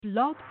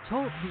Blog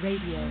Talk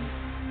Radio.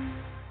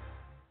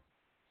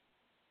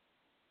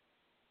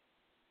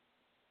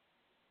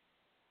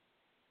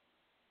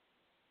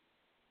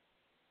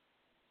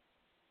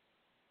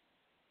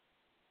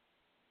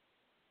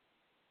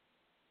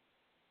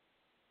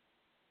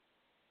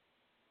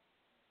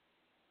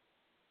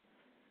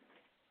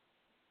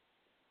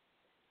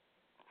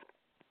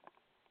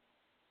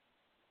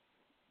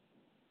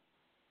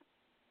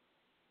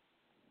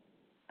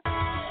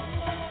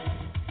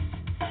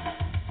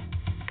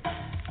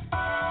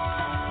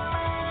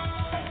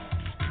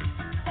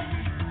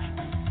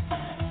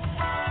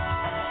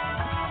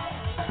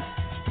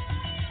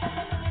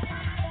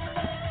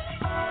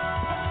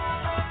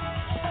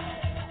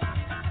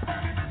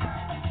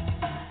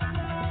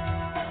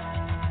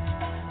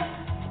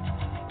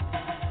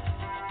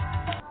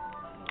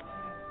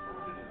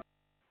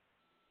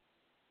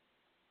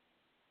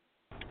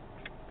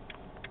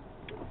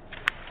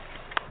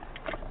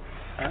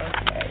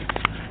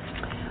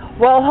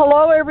 Well,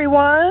 hello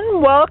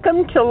everyone.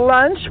 Welcome to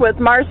Lunch with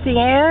Marcy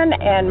Ann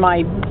and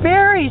my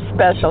very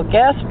special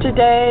guest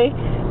today,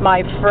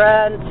 my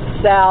friend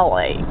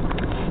Sally.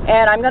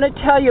 And I'm going to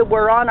tell you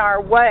we're on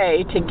our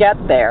way to get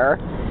there.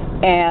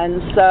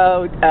 And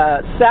so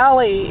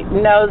Sally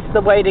knows the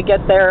way to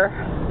get there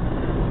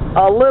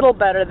a little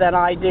better than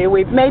I do.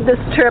 We've made this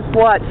trip,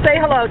 Say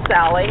hello,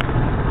 Sally.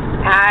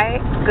 Hi.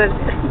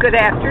 Good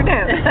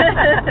afternoon.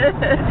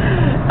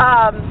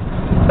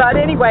 But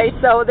anyway,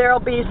 so there'll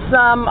be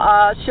some,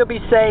 she'll be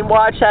saying,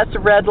 watch, that's a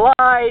red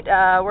light,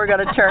 we're going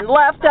to turn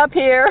left up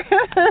here.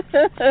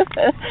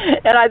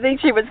 And I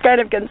think she was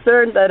kind of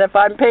concerned that if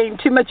I'm paying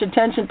too much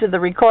attention to the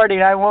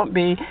recording, I won't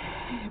be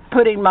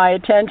putting my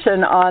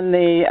attention on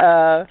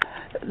to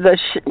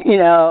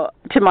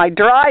my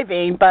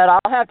driving. But I'll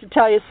have to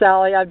tell you,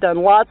 Sally, I've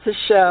done lots of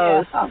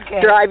shows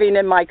driving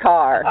in my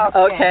car.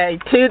 Okay,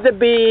 to the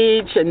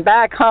beach and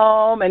back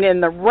home and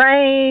in the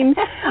rain.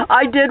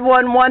 I did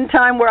one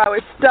time where I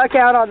was stuck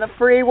out on the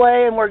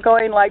freeway and we're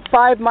going like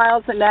 5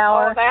 miles an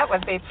hour. Oh, that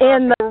would be fun.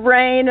 In the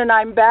rain, and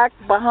I'm back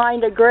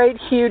behind a great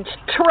huge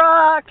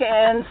truck,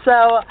 and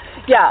so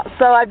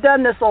I've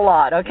done this a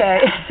lot. Okay.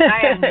 Yeah,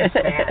 I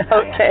understand.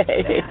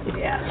 Okay.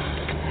 Yeah.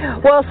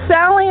 Well,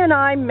 Sally and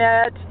I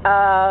met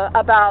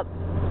about,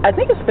 I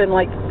think it's been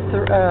like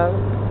 3 or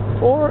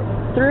 4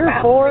 3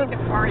 to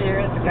 4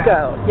 years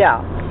ago.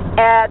 Yeah.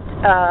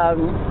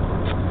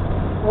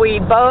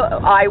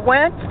 I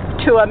went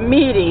to a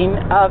meeting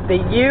of the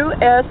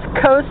U.S.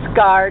 Coast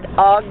Guard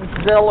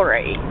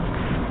Auxiliary,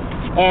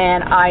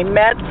 and I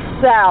met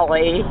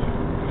Sally,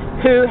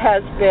 who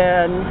has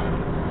been,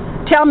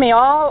 tell me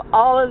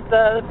all of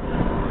the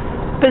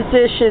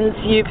positions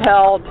you've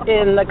held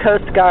in the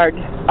Coast Guard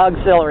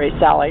Auxiliary,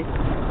 Sally.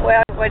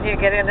 Well, when you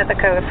get into the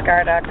Coast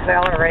Guard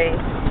Auxiliary,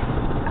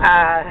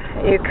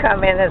 you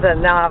come in as a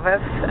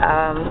novice,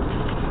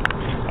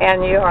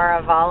 and you are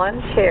a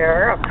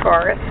volunteer, of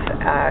course,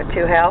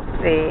 to help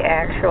the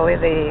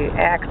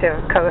active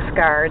Coast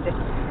Guard,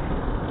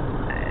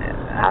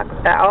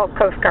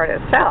 Coast Guard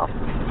itself.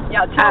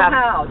 Yeah,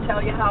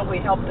 tell you how we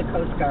help the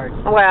Coast Guard.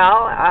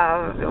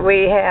 Well,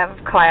 we have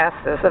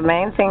classes. The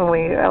main thing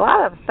a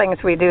lot of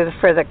things we do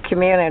for the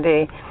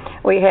community.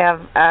 We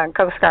have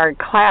Coast Guard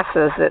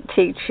classes that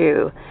teach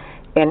you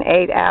in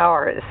 8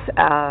 hours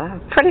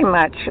pretty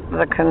much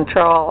the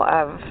control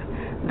of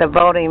the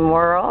boating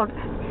world,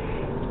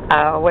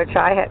 which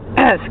I had,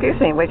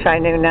 which I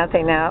knew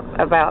nothing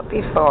about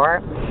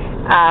before.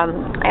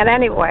 And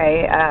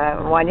anyway,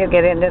 when you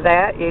get into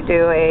that, you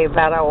do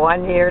about a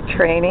 1-year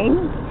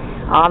training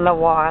on the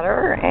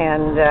water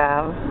and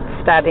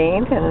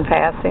studying and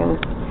passing.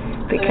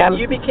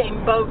 You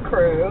became boat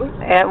crew.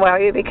 And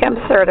you become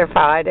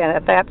certified, and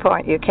at that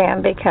point you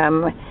can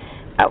become,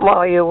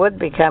 you would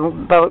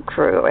become boat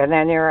crew, and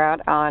then you're out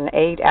on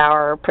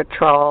 8-hour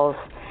patrols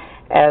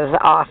as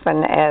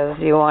often as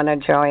you want to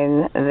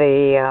join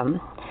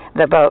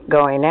the boat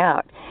going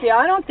out. Yeah,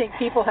 I don't think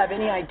people have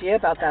any idea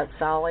about that,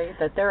 Sally,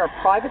 that there are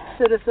private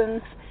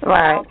citizens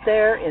out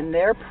there in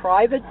their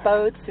private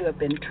boats who have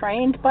been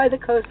trained by the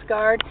Coast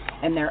Guard,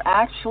 and they're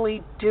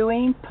actually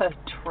doing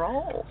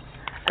patrols.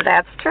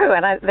 That's true,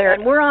 and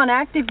we're on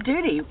active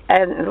duty.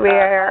 And we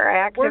are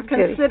active We're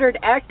considered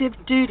active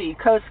duty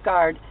Coast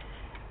Guard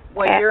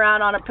when you're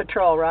out on a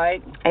patrol,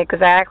 right?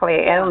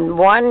 Exactly. In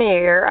 1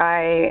 year,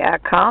 I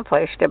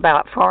accomplished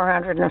about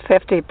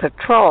 450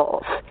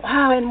 patrols.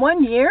 Wow, in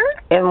 1 year?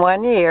 In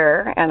 1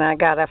 year, and I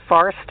got a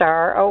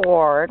 4-star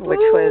award, which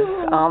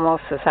was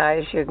almost as high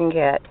as you can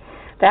get.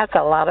 That's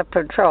a lot of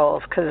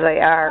patrols because they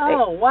are.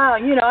 Oh, wow.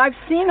 I've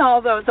seen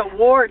all those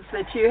awards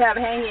that you have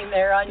hanging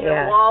there on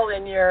your wall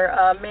in your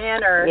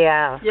manor.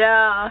 Yeah.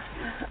 Yeah.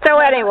 So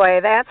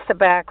anyway, that's the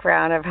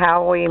background of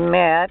how we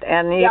met.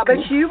 And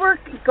but you were,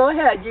 go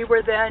ahead, you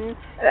were then,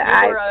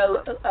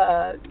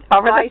 a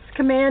vice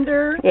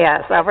commander?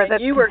 Yes.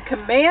 You were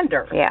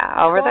commander.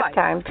 Yeah, over the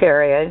time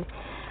period.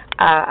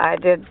 I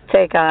did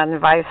take on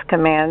vice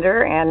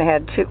commander and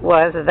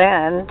was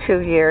then 2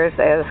 years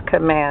as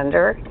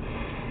commander.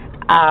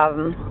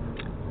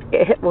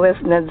 it was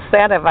an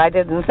incentive I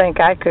didn't think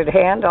I could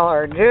handle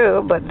or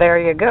do, but there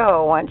you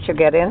go. Once you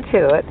get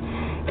into it,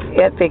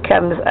 it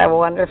becomes a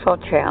wonderful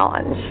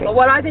challenge. But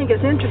what I think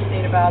is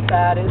interesting about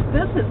that is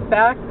this is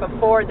back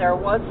before there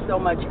was so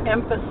much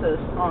emphasis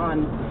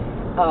on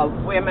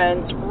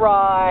women's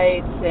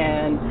rights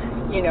and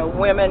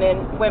women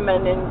in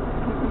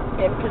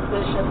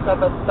positions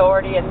of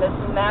authority and this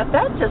and that.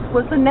 That just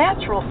was a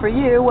natural for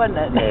you, wasn't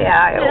it?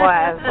 Yeah, it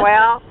was.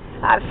 Well,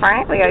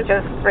 frankly, I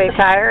just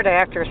retired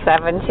after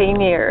 17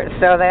 years,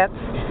 so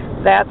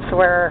that's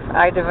where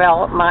I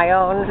developed my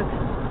own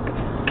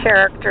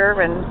character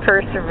and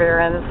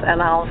perseverance,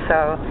 and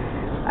also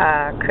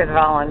could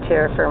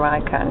volunteer for my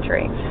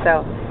country.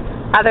 So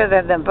other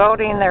than the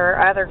voting, there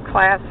are other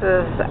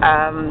classes.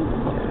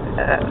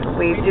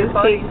 We do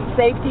teach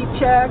safety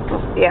checks.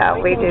 Yeah,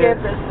 we do.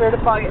 Give the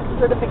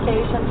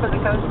certification for the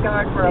Coast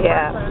Guard for a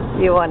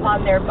person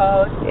on their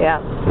boat. Yeah.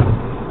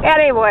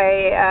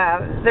 Anyway,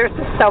 there's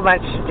just so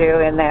much to do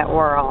in that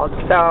world.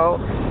 So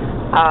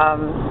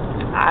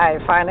I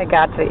finally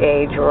got to the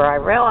age where I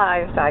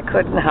realized I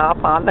couldn't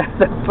hop on the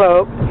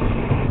boat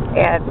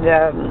and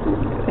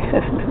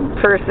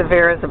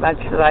persevere as much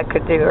as I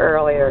could do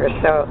earlier.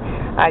 So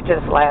I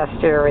just last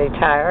year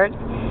retired,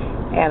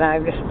 and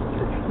I'm just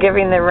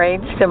giving the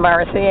reins to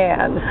Marcy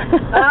Ann.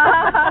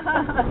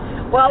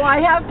 Well,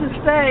 I have to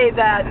say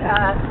that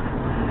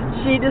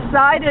she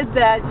decided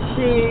that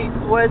she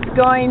was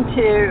going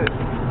to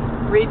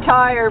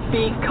retire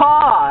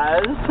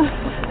because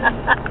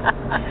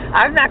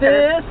I'm not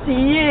this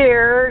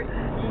year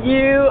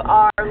you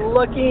are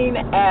looking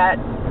at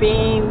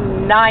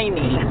being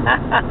 90.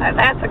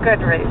 That's a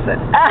good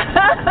reason.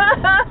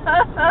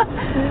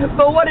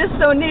 But what is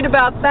so neat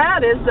about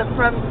that is that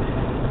from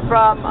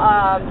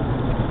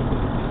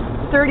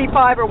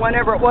 35 or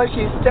whenever it was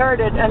you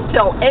started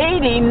until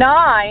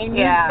 89,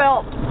 you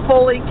felt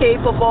fully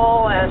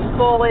capable and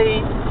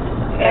fully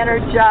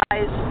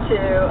energized to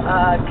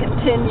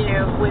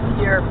continue with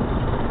your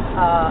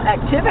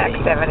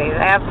activities.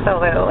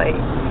 Absolutely.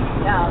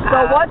 Yeah.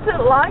 So what's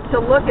it like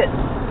to look at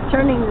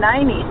turning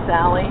 90,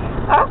 Sally?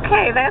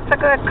 Okay, that's a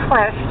good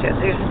question.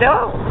 There's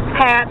no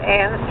pat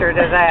answer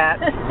to that.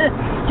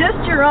 Just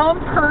your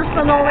own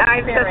personal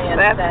experience.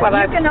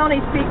 You can only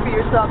speak for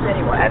yourself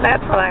anyway.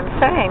 That's what I'm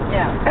saying.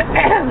 Yeah.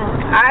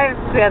 I've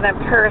been a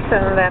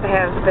person that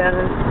has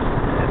been,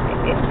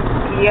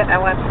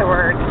 what's the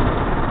word?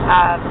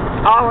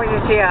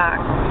 Always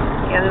young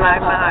in my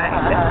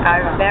mind.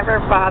 I've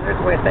never bothered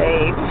with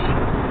age.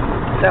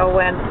 So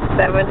when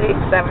 70,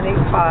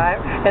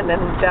 75, and then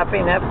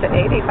jumping up to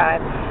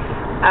 85,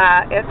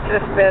 it's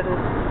just been,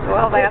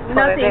 well, that's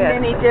what it is. Nothing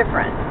any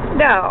different.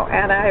 No,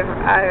 and I've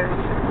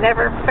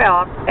never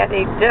felt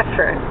any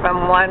different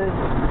from one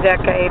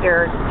decade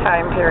or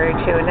time period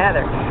to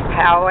another.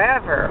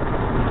 However,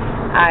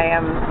 I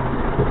am,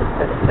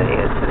 let's see,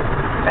 it's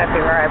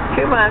February, I'm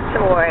 2 months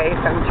away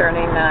from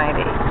turning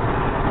 90,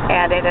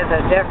 and it is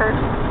a different,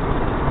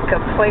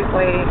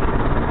 completely.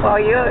 Well,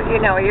 you're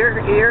in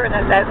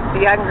that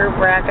younger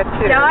bracket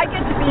too. Yeah, I get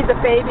to be the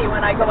baby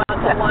when I go out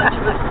to lunch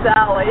with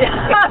Sally.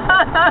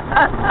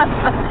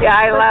 Yeah,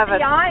 I love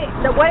it.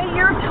 The way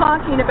you're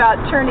talking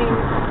about turning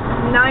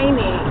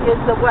 90 is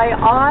the way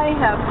I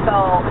have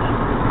felt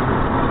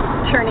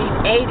turning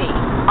 80.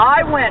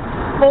 I went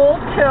full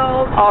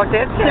tilt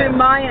through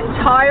my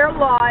entire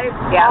life,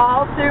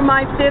 all through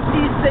my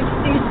 50s,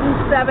 60s, and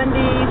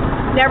 70s.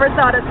 Never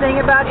thought a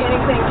thing about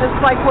anything,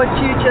 just like what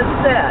you just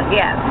said.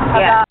 Yes.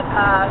 About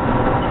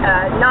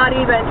not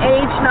even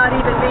age, not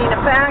even being a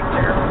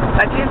factor.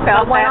 But you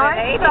felt when that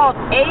I felt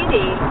 80,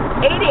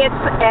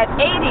 at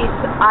 80,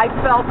 I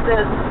felt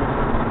this,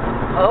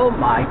 oh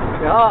my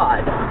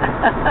God,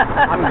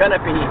 I'm going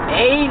to be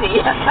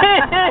 80.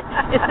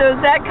 So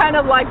is that kind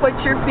of like what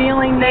you're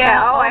feeling now?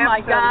 Yeah, oh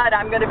my God,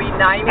 I'm going to be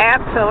 90.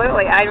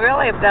 Absolutely. I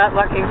really am not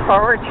looking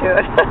forward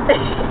to it.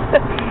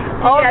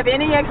 Do you have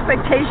any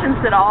expectations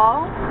at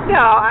all? No,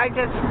 I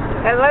just,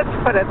 let's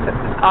put it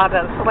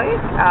honestly,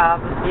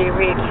 you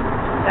reach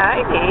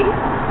 90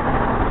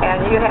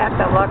 and you have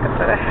to look at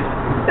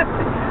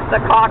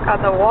the clock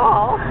on the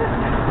wall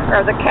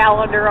or the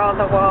calendar on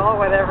the wall,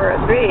 whatever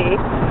it be.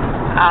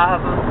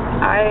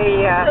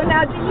 So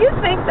now, do you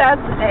think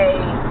that's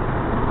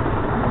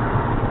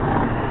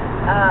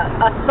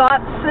a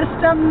thought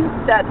system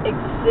that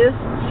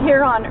exists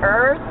here on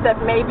Earth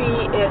that maybe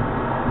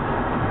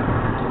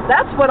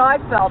that's what I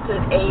felt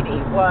at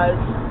 80 was,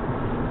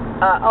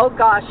 oh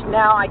gosh,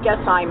 now I guess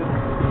I'm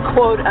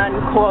quote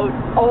unquote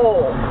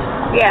old.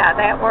 Yeah,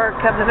 that word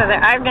comes in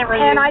there. I've never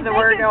used the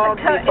word old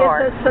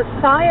before. It's a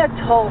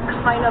societal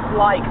kind of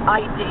like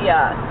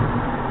idea.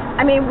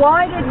 I mean,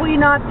 why did we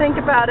not think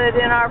about it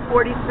in our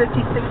 40s,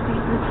 50s, 60s,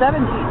 and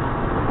 70s?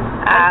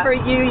 And for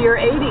you, your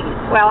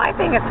 80s. Well, I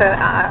think it's the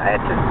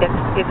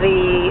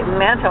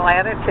mental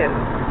attitude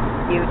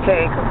you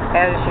take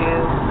as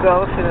you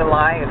go through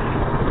life.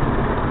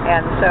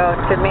 And so,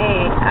 to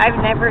me, I've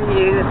never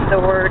used the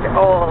word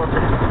old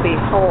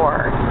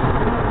before.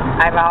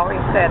 I've always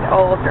said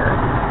older.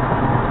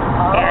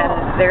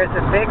 And there's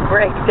a big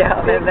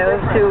breakdown in those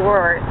two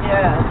words.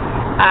 Yes.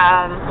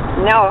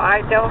 No,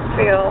 I don't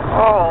feel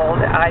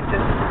old. I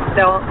just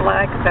don't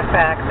like the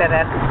fact that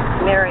at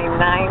nearing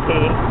 90,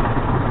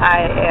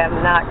 I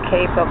am not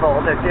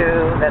capable to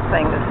do the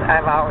things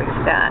I've always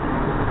done.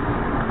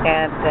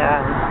 And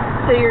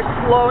so you're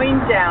slowing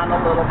down a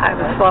little bit. I'm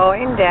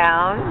slowing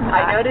down.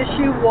 I notice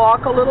you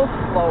walk a little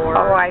slower.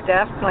 Oh, I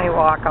definitely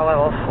walk a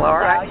little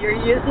slower. Now you're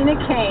using a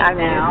cane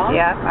now.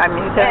 I'm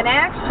using. And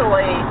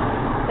actually,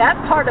 that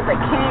part of the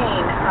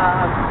cane,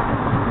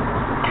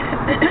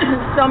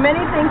 so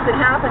many things that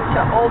happen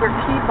to older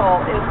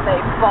people is they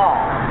fall.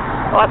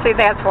 Well, see,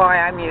 that's why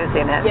I'm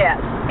using it.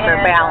 Yes.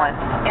 For balance.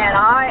 And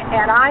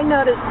I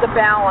noticed the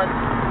balance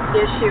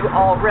issue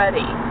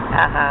already.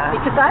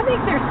 Because I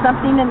think there's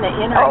something in the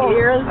inner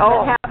ears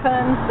that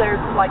happens. There's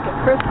like a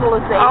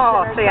crystallization.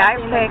 Oh, see, I've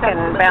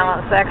taken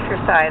balance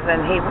exercise,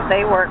 and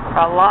they work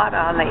a lot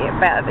on the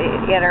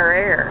inner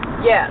ear.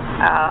 Yes.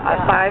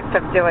 Aside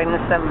from doing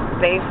some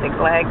basic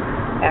leg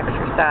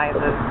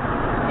exercises,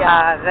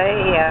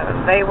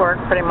 they work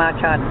pretty much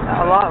on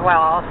a lot. Well,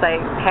 I'll say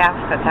half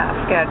the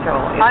schedule.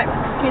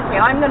 Excuse me.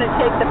 I'm going to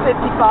take the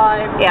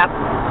 55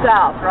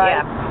 south, right?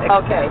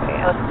 Yep. Okay.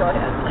 Let's go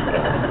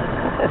ahead.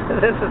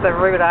 This is a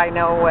route I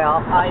know well.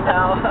 I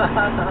know.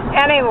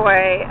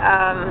 Anyway,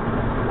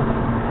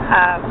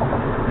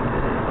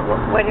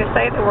 when you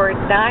say the word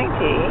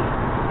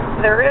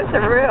 90, there is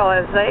a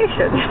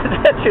realization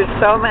that you're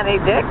so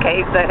many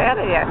decades ahead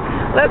of you.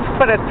 Let's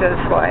put it this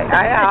way.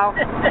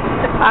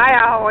 I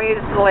always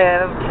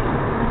lived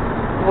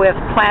with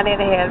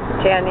planning ahead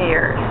 10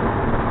 years.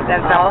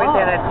 There's always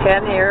been a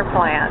 10-year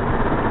plan.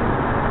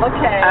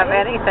 Okay. Of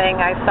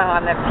anything I saw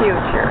in the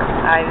future.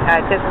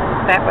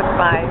 That was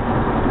my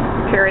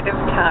period of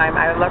time.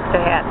 I looked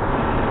ahead.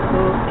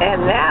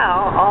 And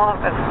now, all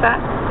of a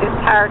sudden,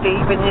 it's hard to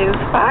even use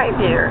 5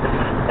 years.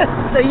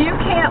 So you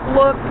can't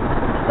look,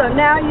 so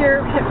now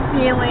you're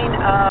feeling,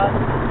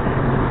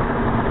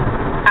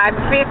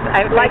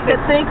 I'd like to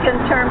think in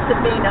terms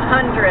of being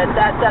 100,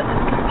 that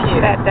doesn't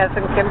compute. That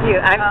doesn't compute.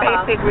 I'm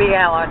facing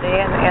reality,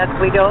 and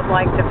we don't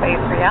like to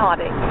face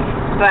reality.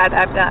 But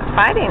I'm not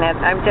fighting it.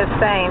 I'm just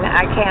saying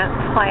I can't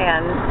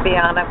plan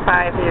beyond a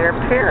 5-year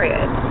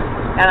period.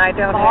 And I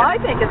don't I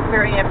think it's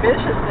very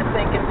ambitious to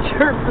think in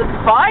terms of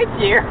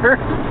 5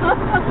 years.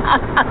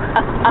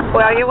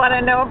 Well, you want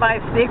to know my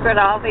secret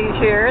all these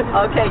years?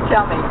 Okay,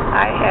 tell me.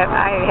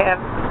 I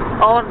have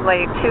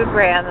only 2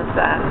 grandsons,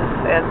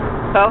 and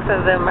both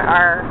of them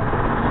are,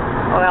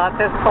 well, at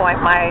this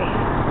point, my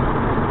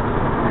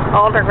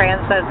older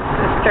grandson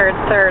just turned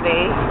 30.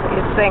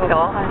 He's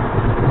single.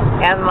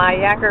 And my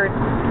younger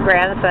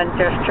grandson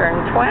just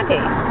turned 20.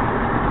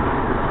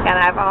 And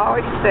I've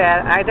always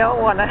said I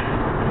don't want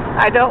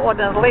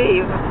to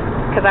leave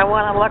because I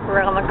want to look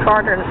around the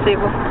corner and see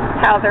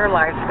how their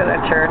life's going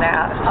to turn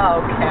out.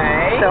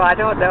 Okay. So I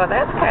don't know.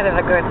 That's kind of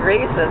a good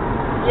reason.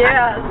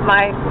 Yes.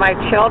 My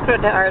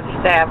children are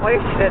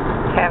established and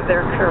have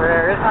their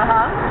careers.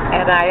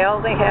 And I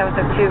only have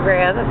the 2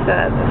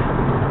 grandsons.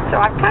 So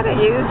I've kind of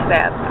used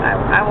that.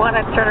 I want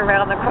to turn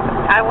around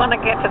I want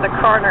to get to the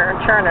corner and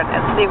turn it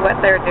and see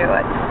what they're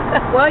doing.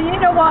 Well, you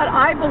know what?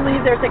 I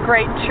believe there's a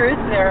great truth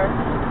there,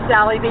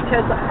 Sally,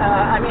 because,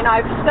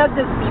 I've said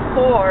this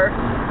before,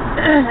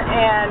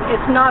 and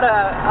it's not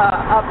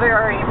a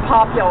very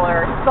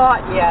popular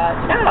thought yet.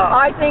 No.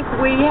 I think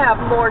we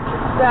have more to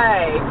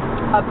say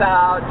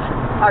about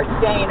our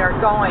staying or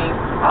going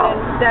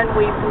than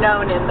we've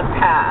known in the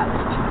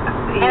past.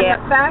 And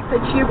the fact that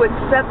you would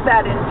set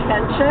that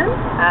intention,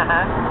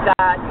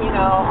 that,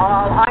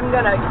 I'm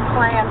going to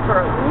plan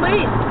for at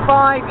least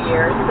 5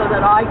 years so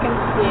that I can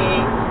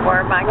see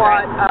what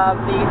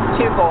these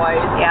 2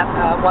 boys,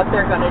 what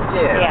they're going to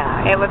do.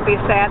 Yeah, it would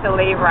be sad to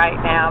leave right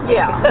now.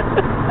 Yeah.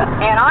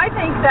 And I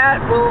think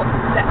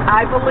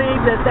I believe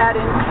that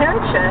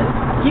intention,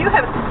 you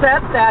have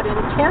set that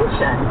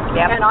intention.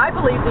 Yep. And I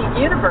believe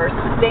the universe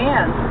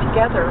stands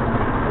together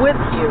with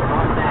you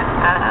on that.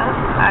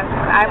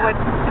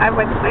 I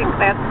would think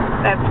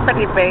that's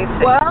pretty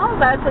basic. Well,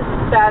 that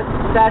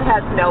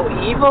has no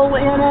evil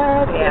in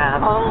it. Yeah.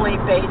 It's only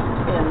based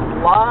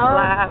in love.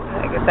 Love,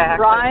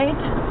 exactly. Right?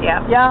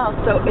 Yeah. Yeah.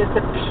 So it's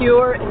a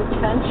pure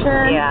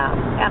intention. Yeah.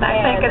 And I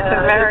think it's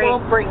a very. It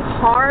won't bring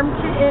harm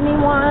to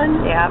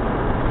anyone. Yeah.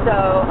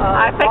 So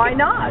why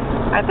not?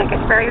 I think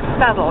it's very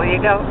subtle. You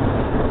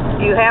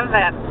have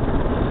that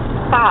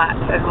thought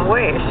and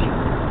wish.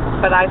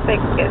 But I think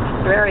it's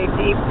very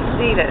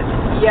deep-seated.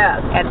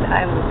 Yes. And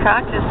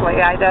unconsciously,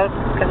 I don't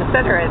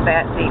consider it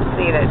that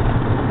deep-seated,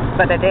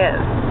 but it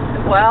is.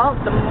 Well,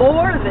 the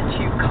more that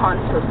you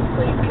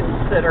consciously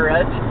consider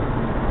it,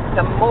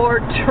 the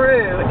more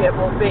true it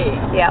will be.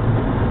 Yep.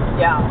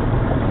 Yeah.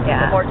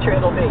 The more true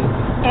it'll be.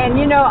 And,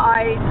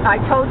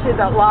 I told you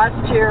that last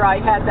year I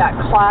had that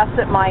class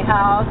at my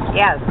house.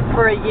 Yes.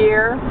 For a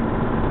year.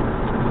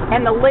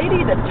 And the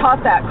lady that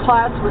taught that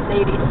class was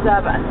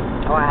 87.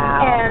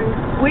 Wow.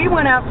 And we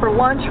went out for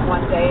lunch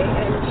one day,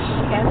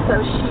 and so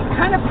she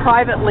kind of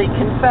privately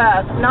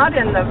confessed, not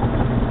in the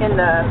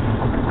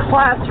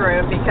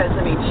classroom because,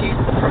 I mean, she's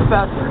the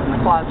professor in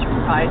the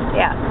classroom, right?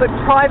 Yeah. But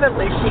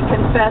privately, she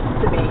confessed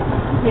to me,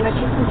 you know,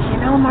 she said, you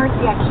know,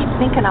 Marcy, I keep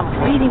thinking I'm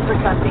waiting for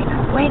something.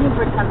 I'm waiting,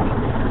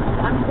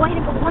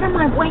 but what am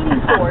I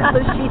waiting for?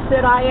 So she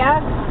said, I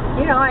asked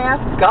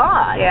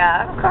God.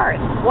 Yeah, of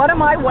course. What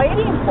am I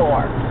waiting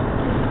for?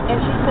 And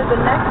she said the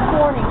next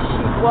morning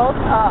she woke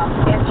up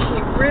and she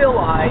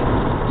realized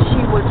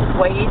she was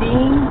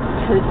waiting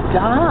to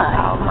die.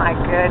 Oh, my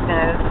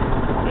goodness.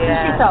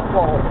 Yeah. She thought,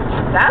 well,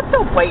 that's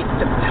a waste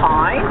of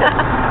time.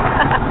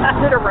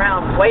 Sit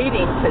around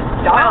waiting to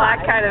die. Well, I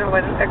kind of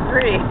would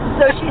agree.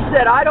 So she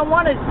said, I don't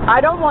want to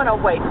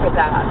wait for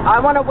that.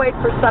 I want to wait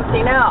for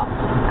something else.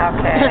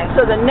 Okay.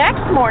 So the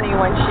next morning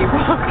when she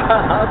woke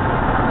up,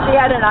 she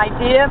had an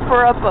idea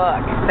for a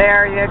book.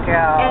 There you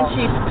go. And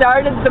she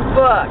started the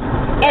book.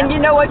 And you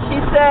know what she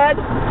said?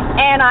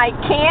 And I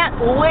can't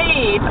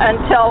leave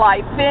until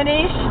I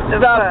finish the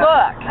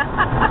book.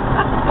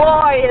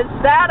 Boy, is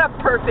that a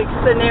perfect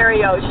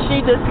scenario.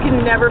 She just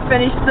can never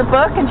finish the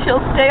book and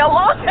she'll stay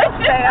alive.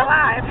 Stay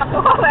alive.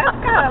 Well, that's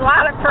got a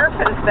lot of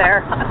purpose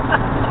there.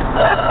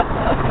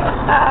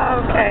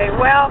 Okay,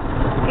 well,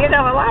 you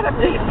know, a lot of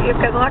people, you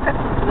can look at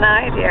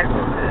 90.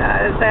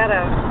 Is that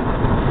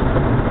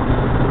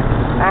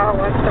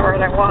what's the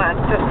word I want?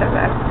 Just a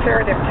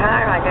period of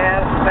time, I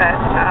guess. But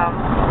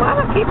a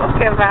lot of people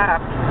give up.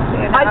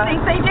 You know? I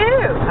think they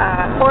do.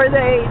 Or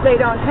they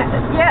don't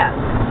yes,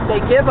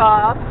 they give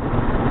up.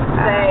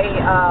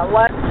 They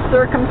let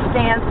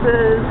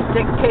circumstances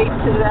dictate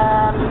to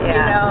them. Yeah.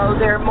 You know,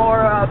 they're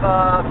more of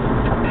a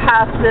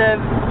passive.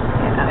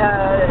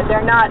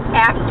 They're not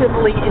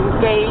actively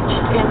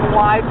engaged in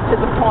life to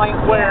the point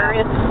where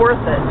it's worth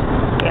it.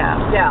 Yeah.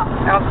 Yeah.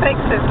 Well, things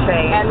have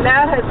changed. And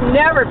that has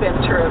never been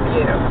true of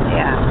you.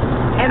 Yeah.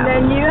 And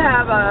then you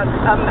have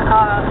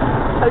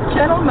a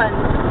gentleman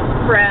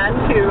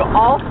friend who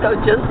also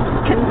just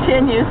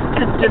continues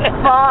to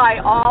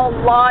defy all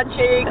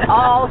logic,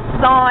 all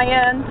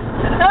science.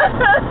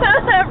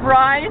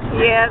 Right?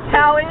 Yes.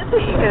 How is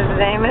he? His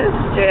name is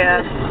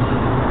Jeff.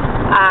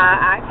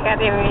 I can't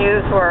even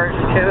use words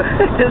to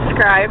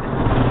describe.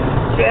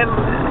 Jim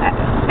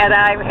and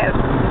I have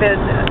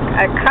been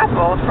a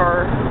couple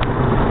for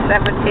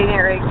 17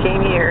 or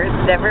 18 years,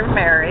 never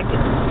married.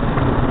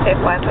 It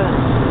wasn't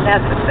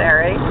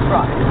necessary.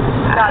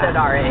 Right. Not at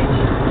our age.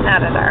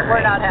 Not at our age.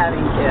 We're not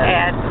having kids.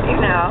 And,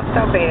 you know,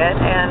 so be it.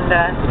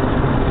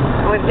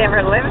 And we've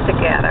never lived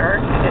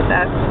together,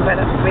 but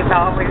we've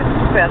always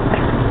spent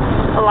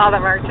a lot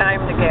of our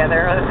time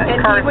together.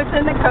 And he was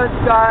in the Coast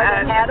Guard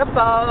and had a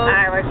boat.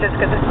 I was just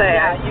going to say.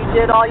 Yeah, you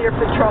did all your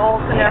patrols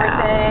and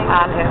everything.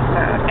 On his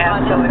boat,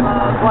 absolutely.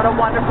 What a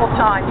wonderful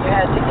time you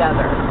had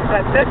together.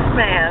 But this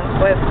man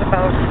was the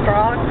most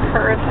strong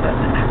person.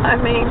 I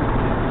mean,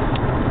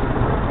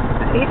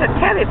 he's a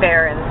teddy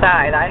bear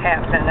inside, I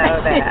happen to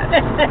know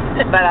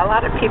that. But a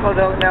lot of people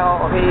don't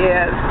know he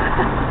is.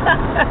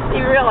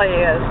 He really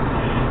is.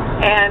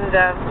 And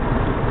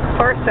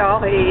first of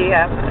all, he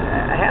had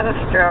a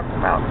stroke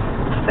about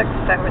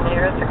 6-7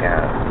 years ago.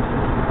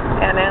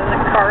 And in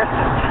the course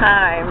of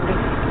time,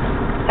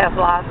 has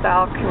lost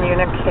all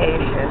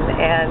communication.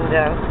 And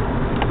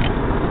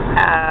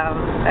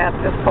at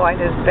this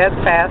point is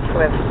bedfast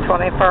with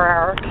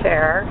 24-hour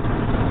care.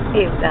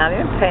 He's not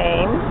in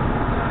pain.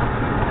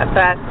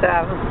 But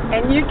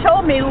and you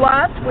told me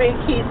last week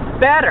he's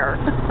better.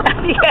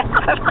 Yes,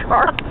 of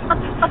course,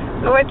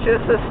 which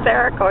is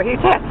hysterical. He's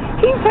had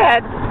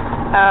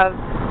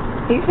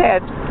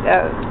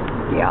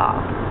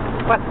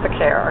what's the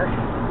care?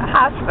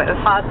 Hospice,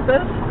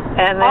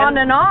 and then, on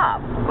and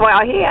off.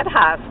 Well, he had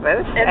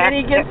hospice, and then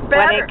he gets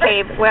better.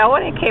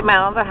 When he came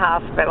out of the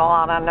hospital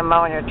on a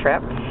pneumonia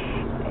trip,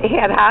 he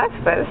had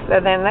hospice,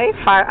 and then they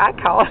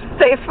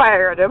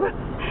fired him,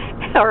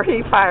 or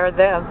he fired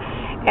them.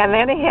 And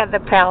then he had the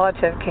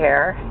palliative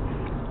care,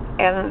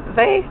 and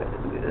they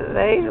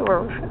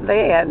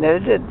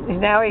ended.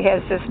 Now he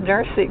has just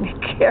nursing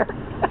care.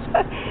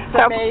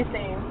 It's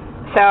amazing.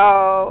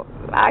 So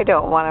I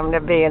don't want him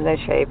to be in the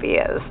shape he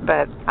is,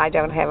 but I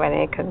don't have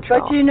any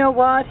control. But you know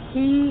what?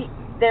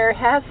 There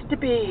has to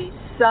be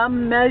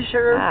some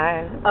measure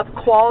of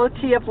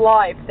quality of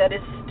life that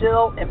is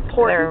still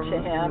important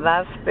to him.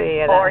 Must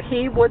be. Or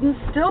he wouldn't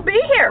still be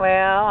here.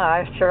 Well,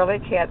 I surely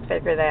can't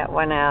figure that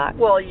one out.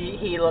 Well,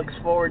 he looks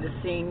forward to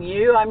seeing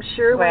you, I'm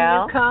sure, when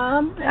you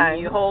come, and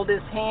you hold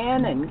his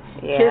hand and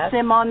kiss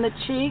him on the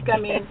cheek. I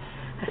mean,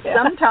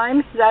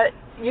 sometimes that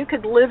you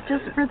could live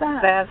just for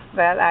that.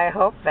 But I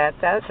hope that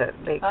does it,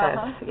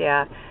 because,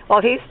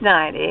 well, he's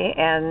 90,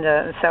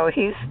 and so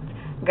he's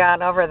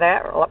gone over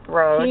that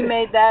road. He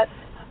made that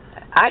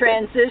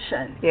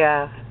transition.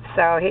 Yeah,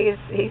 so he's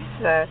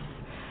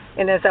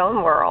in his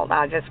own world.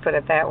 I'll just put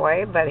it that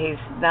way. But he's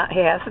not.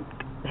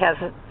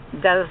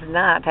 Does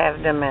not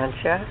have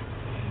dementia,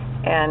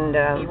 and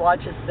he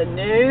watches the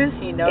news.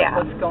 He knows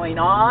what's going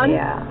on.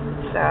 Yeah,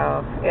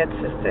 so it's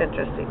just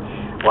interesting.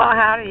 Well,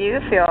 how do you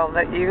feel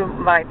that you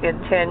might in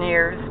 10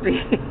 years be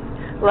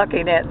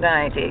looking at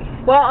 90?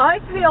 Well, I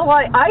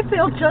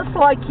feel just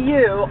like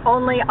you.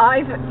 Only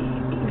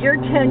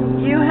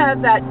you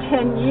had that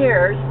 10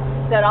 years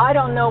that I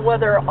don't know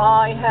whether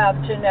I have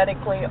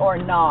genetically or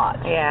not.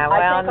 Yeah,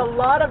 well, I think a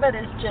lot of it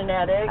is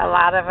genetic. A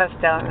lot of us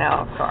don't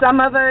know, of course. Some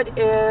of it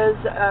is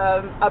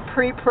a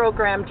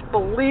pre-programmed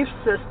belief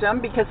system,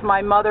 because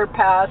my mother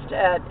passed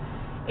at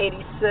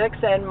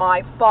 86 and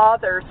my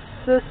father's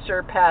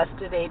sister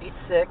passed at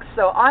 86.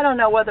 So I don't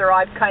know whether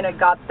I've kind of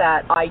got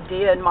that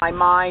idea in my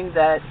mind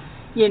that,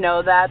 you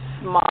know, that's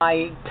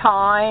my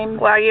time.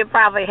 Well, you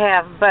probably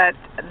have, but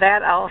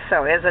that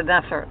also is a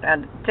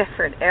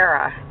different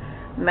era.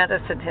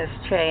 Medicine has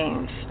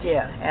changed.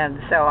 Yes. And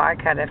so I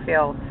kind of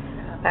feel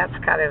that's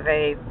kind of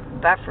a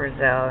buffer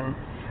zone.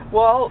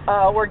 Well,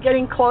 we're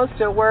getting close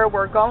to where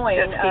we're going.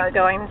 Just keep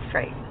going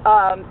straight.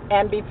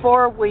 And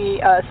before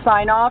we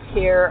sign off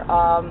here,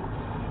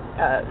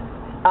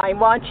 I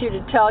want you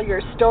to tell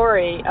your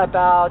story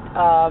about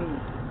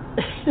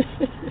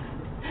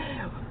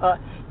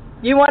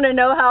you want to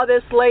know how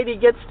this lady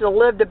gets to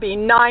live to be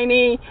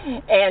 90,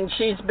 and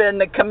she's been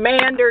the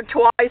commander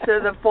twice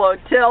of the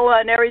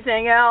flotilla and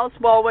everything else?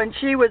 Well, when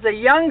she was a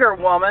younger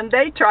woman,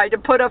 they tried to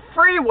put a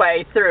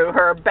freeway through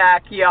her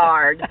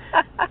backyard.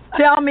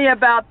 Tell me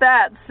about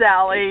that,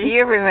 Sally.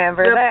 You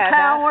remember that, The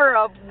power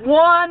of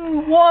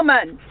one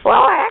woman.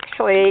 Well,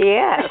 actually,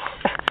 yes.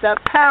 The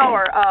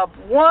power of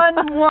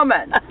one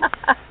woman.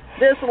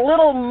 This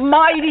little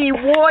mighty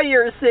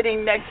warrior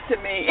sitting next to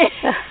me.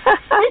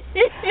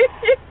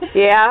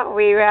 Yeah,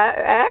 we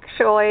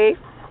actually,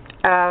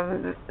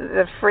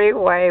 the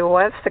freeway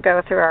was to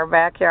go through our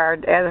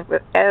backyard as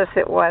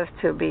it was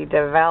to be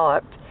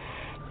developed.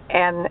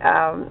 And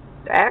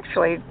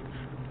actually,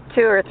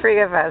 2 or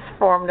 3 of us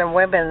formed a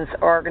women's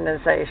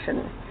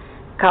organization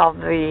called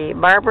the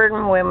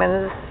Marburton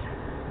Women's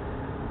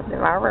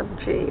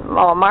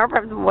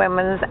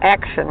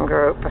Action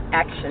Group.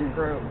 Action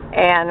Group.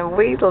 And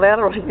we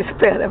literally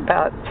spent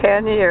about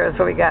 10 years.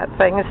 We got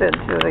things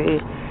into the...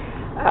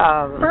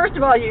 First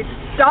of all, you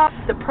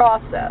stopped the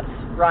process,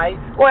 right?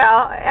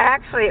 Well,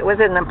 actually, it was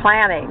in the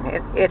planning.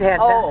 It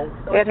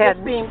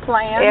had being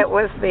planned? It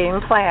was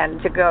being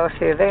planned to go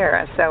through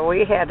there. So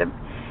we had to...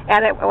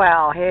 And it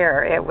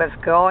was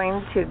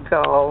going to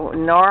go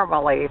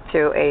normally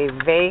through a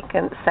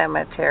vacant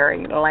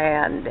cemetery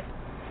land.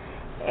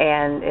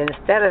 And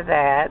instead of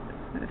that,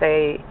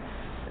 they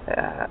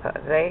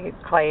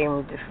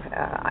claimed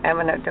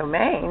eminent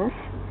domain,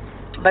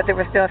 but there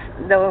was no.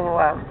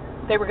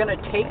 They were going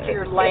to take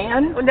your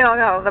land?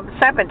 No, the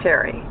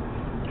cemetery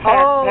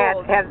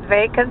had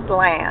vacant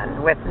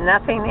land with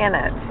nothing in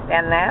it,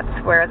 and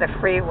that's where the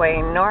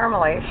freeway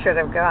normally should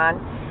have gone.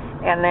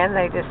 And then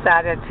they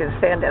decided to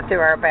send it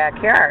through our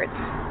backyards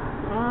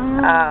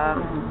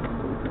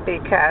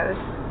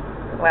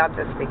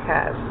just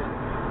because.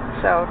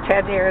 So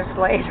 10 years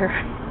later,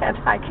 and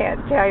I can't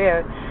tell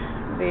you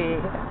the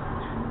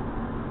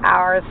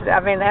hours. I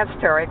mean, that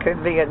story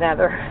could be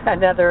another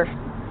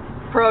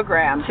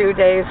program, 2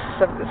 days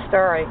of the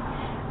story.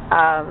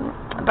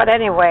 But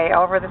anyway,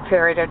 over the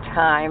period of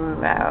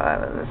time,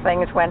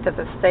 things went to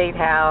the State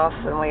House,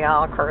 and we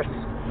all, of course,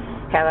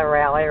 had a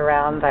rally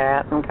around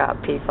that and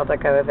got people to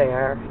go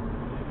there.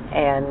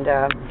 And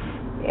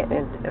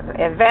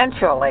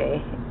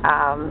eventually...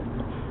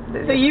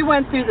 So you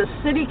went through the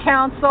city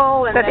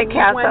council, and then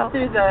you went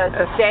through the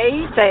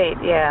state? State,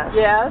 yes.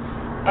 Yes.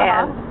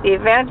 And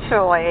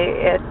eventually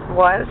it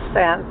was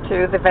sent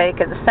to the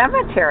vacant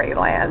cemetery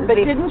land. But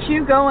didn't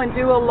you go and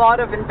do a lot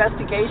of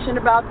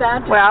investigation about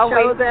that to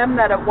show them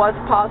that it was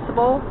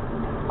possible?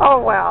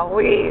 Oh, well,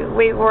 we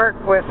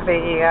worked with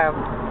the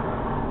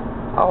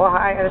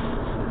Ohio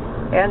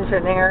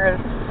Engineers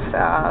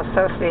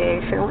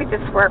Association. We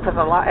just worked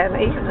with a lot, and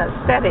even the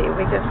city.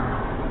 We just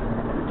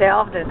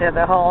delved into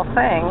the whole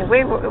thing.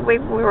 We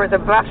were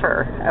the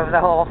buffer of the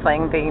whole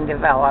thing being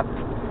developed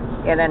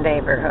in a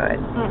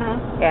neighborhood.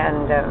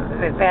 And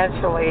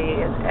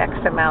eventually, X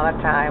amount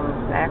of time,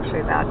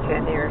 actually about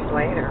 10 years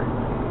later.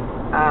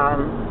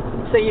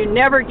 So you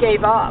never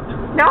gave up?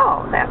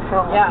 No, that's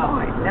the whole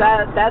point.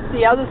 No. That's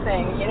the other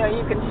thing. You know,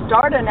 you can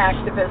start an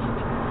activist.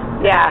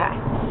 Yeah.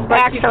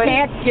 But you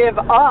can't give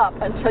up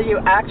until you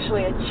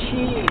actually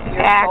achieve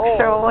your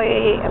goal.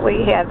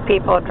 We had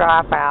people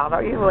drop out,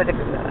 or you would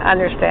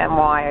understand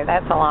why.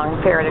 That's a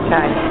long period of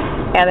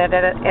time. And it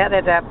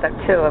ended up that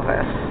 2 of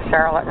us,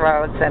 Charlotte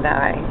Rhodes and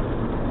I,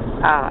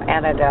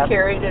 ended up...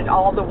 Carried it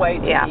all the way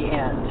to the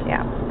end.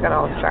 Yeah, good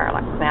old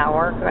Charlotte. Now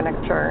we're going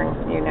to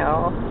turn,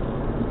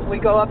 We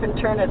go up and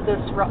turn at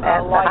this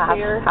light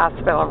here?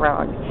 Hospital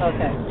Road.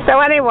 Okay. So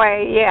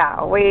anyway,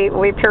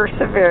 we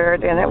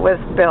persevered, and it was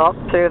built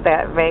through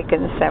that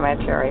vacant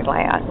cemetery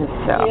land.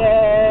 So.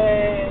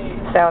 Yay!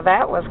 So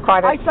that was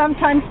quite I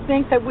sometimes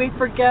think that we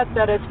forget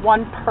that as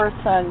one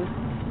person,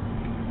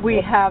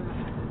 we have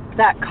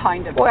that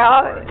kind of...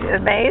 Well,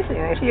 amazing.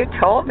 If you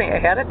told me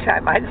ahead of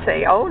time, I'd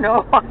say, oh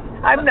no,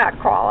 I'm not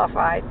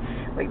qualified.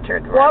 We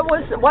turned right.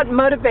 What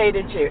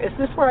motivated you? Is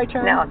this where I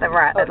turned? No, the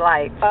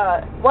light.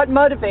 What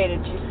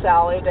motivated you,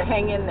 Sally, to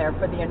hang in there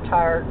for the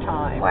entire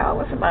time?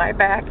 Well, it was my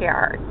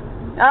backyard.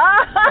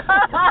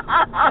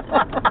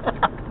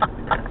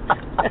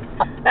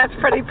 That's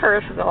pretty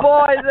personal.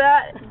 Boy,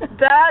 that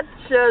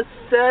just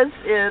says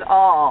it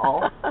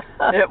all.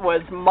 It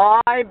was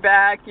my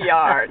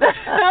backyard.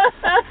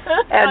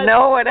 And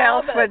no one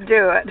else would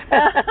do it.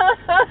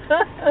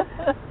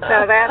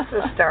 So that's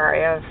the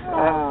story of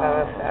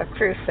a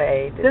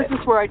crusade. This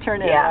is where I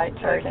turn in, right?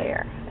 Yeah, turn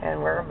here.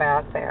 And we're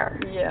about there.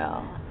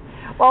 Yeah.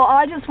 Well,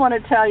 I just want to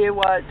tell you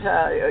what,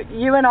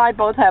 you and I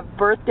both have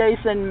birthdays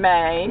in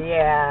May.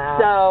 Yeah.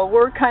 So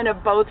we're kind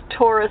of both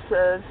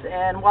Tauruses,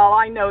 and while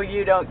I know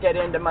you don't get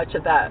into much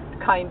of that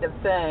kind of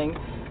thing,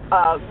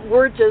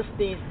 we're just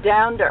these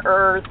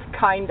down-to-earth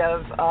kind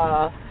of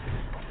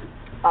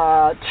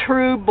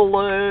true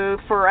blue,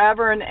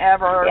 forever and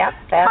ever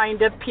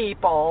kind of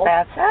people.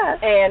 That's us.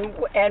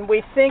 And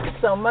we think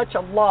so much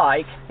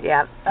alike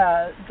that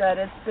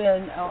it's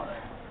been...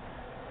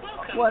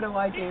 what do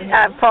I do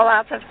here? Pull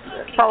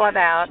it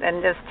out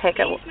and just take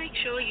it. Please make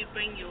sure you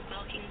bring your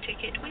parking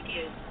ticket with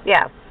you.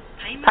 Yeah.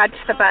 Punch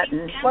the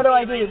button. What do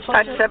I do?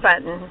 Punch the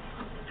button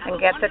and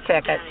get the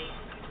ticket.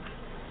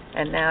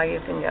 And now you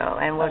can go.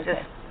 And we'll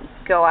just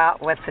go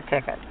out with the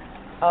ticket.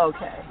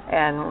 Okay.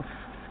 And,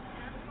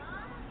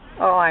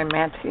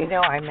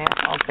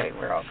 okay,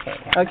 we're okay.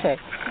 Okay.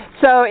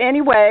 So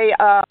anyway,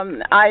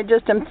 I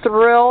just am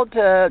thrilled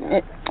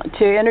to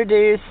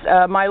introduce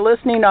my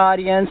listening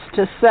audience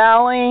to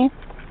Sally.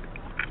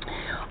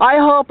 I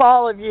hope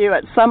all of you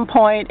at some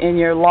point in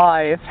your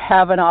life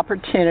have an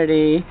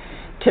opportunity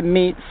to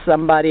meet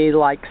somebody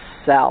like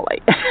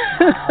Sally.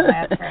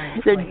 That's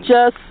very They're sweet.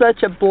 just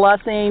such a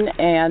blessing,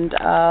 and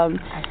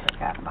I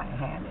forgot my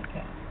hand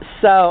again.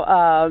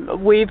 so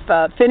we've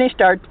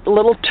finished our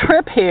little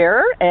trip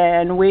here,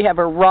 and we have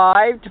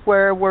arrived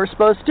where we're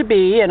supposed to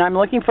be, and I'm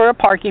looking for a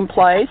parking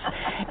place,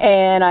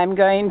 and I'm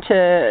going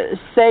to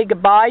say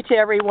goodbye to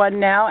everyone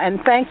now, and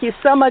thank you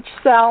so much,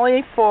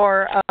 Sally,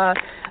 for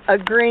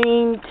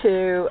agreeing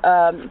to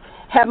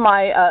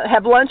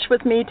have lunch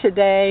with me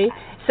today.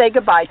 Say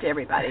goodbye to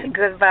everybody.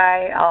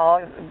 Goodbye,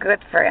 all good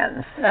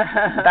friends.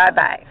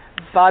 Bye-bye.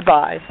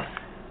 Bye-bye.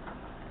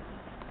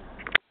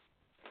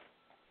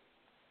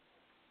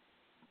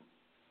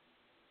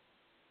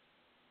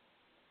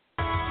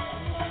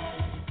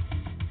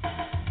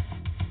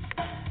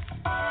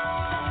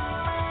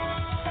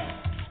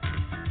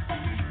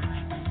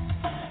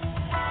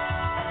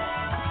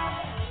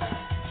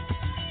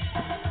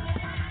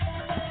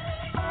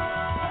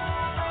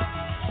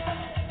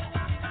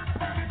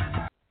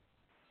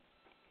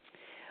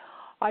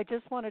 I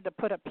just wanted to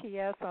put a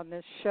PS on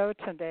this show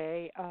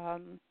today.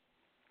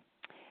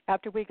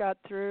 After we got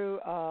through,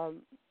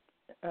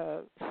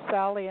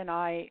 Sally and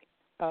I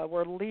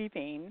were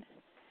leaving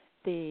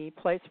the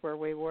place where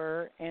we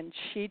were, and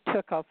she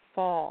took a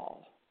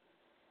fall.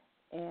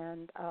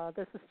 And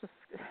this is just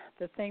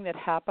the thing that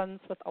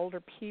happens with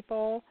older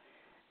people.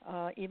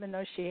 Even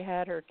though she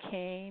had her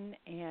cane,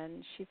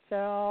 and she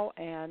fell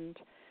and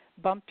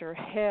bumped her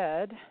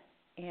head,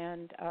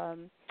 and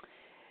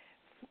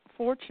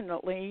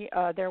fortunately,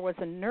 there was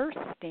a nurse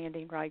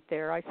standing right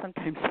there. I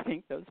sometimes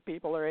think those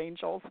people are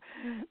angels.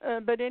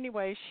 But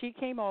anyway, she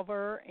came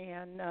over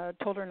and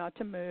told her not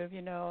to move,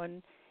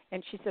 and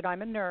she said,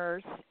 I'm a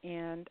nurse,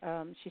 and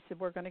she said,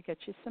 we're going to get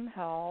you some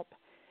help.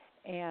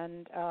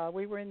 And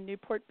we were in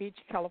Newport Beach,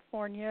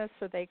 California,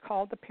 so they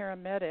called the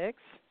paramedics.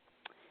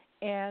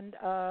 And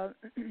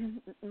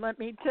let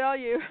me tell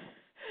you,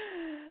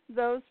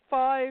 those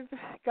 5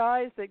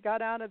 guys that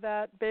got out of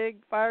that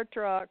big fire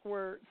truck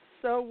were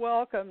so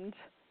welcomed.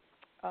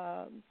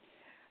 I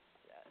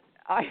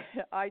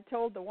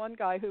told the one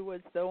guy who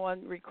was the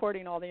one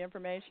recording all the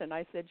information,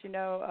 I said,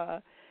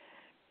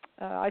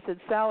 I said,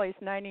 Sally's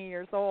 90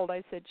 years old.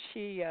 I said,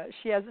 she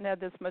hasn't had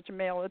this much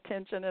male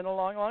attention in a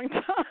long, long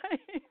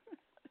time.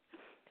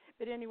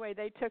 But anyway,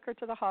 they took her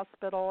to the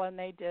hospital, and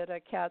they did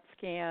a CAT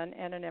scan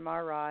and an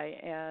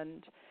MRI,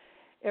 and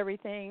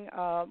everything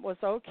was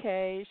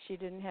okay. She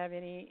didn't have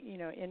any,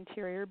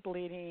 interior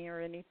bleeding or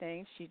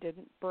anything. She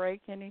didn't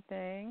break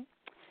anything.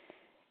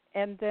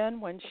 And then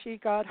when she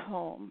got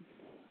home,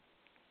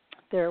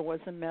 there was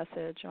a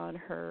message on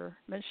her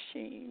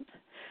machine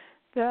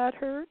that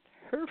her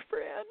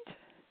friend,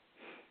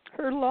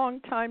 her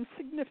longtime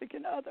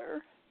significant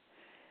other,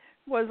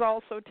 was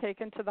also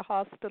taken to the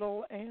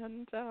hospital,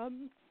 and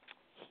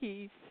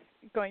he's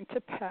going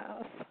to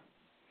pass.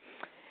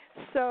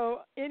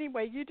 So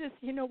anyway,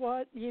 you know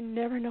what? You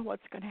never know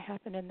what's going to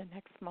happen in the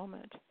next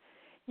moment.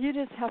 You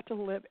just have to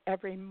live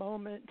every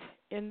moment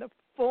in the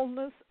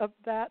fullness of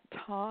that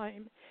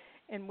time.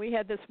 And we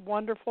had this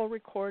wonderful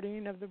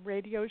recording of the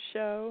radio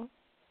show.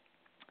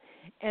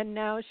 And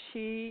now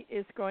she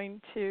is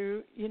going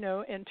to,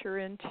 enter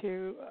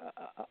into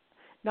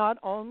not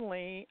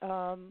only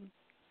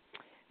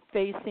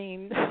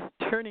facing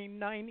turning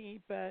 90,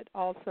 but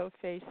also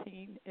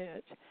facing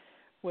it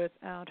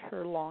without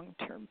her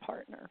long-term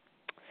partner.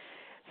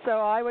 So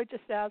I would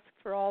just ask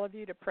for all of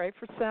you to pray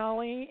for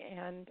Sally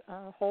and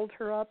hold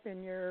her up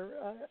in your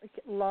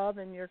love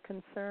and your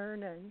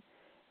concern, and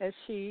as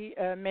she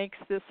makes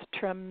this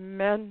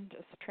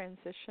tremendous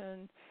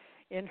transition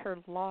in her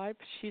life.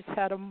 She's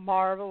had a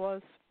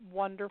marvelous,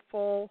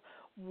 wonderful,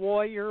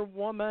 warrior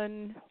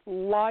woman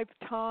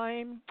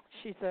lifetime.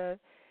 She's a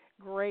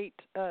great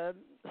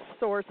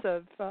source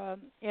of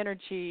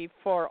energy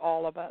for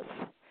all of us.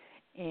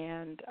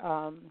 And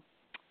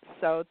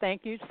so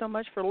thank you so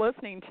much for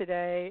listening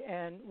today,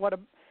 and what a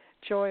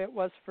joy it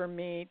was for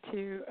me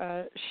to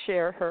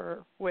share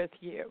her with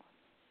you.